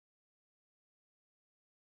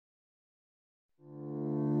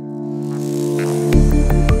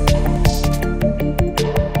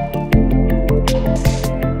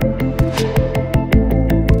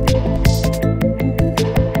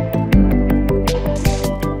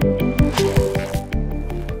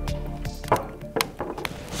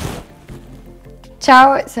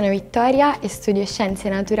Ciao, sono Vittoria e studio Scienze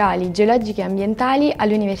Naturali, Geologiche e Ambientali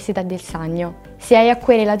all'Università del Sannio. Se hai a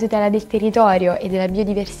cuore la tutela del territorio e della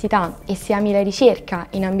biodiversità e se ami la ricerca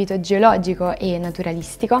in ambito geologico e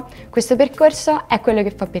naturalistico, questo percorso è quello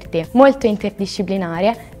che fa per te. Molto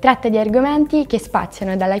interdisciplinare, tratta di argomenti che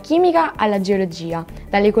spaziano dalla chimica alla geologia,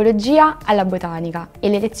 dall'ecologia alla botanica e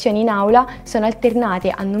le lezioni in aula sono alternate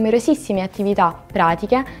a numerosissime attività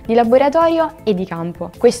pratiche di laboratorio e di campo.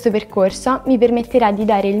 Questo percorso mi permetterà di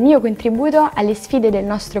dare il mio contributo alle sfide del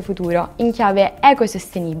nostro futuro in chiave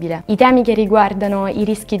ecosostenibile. I temi che riguardano i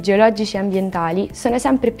rischi geologici e ambientali sono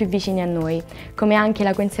sempre più vicini a noi, come anche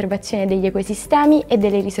la conservazione degli ecosistemi e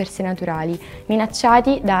delle risorse naturali,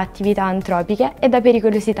 minacciati da attività antropiche e da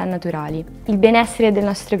pericolosità naturali. Il benessere del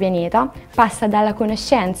nostro pianeta passa dalla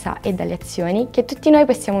conoscenza e dalle azioni che tutti noi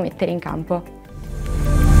possiamo mettere in campo.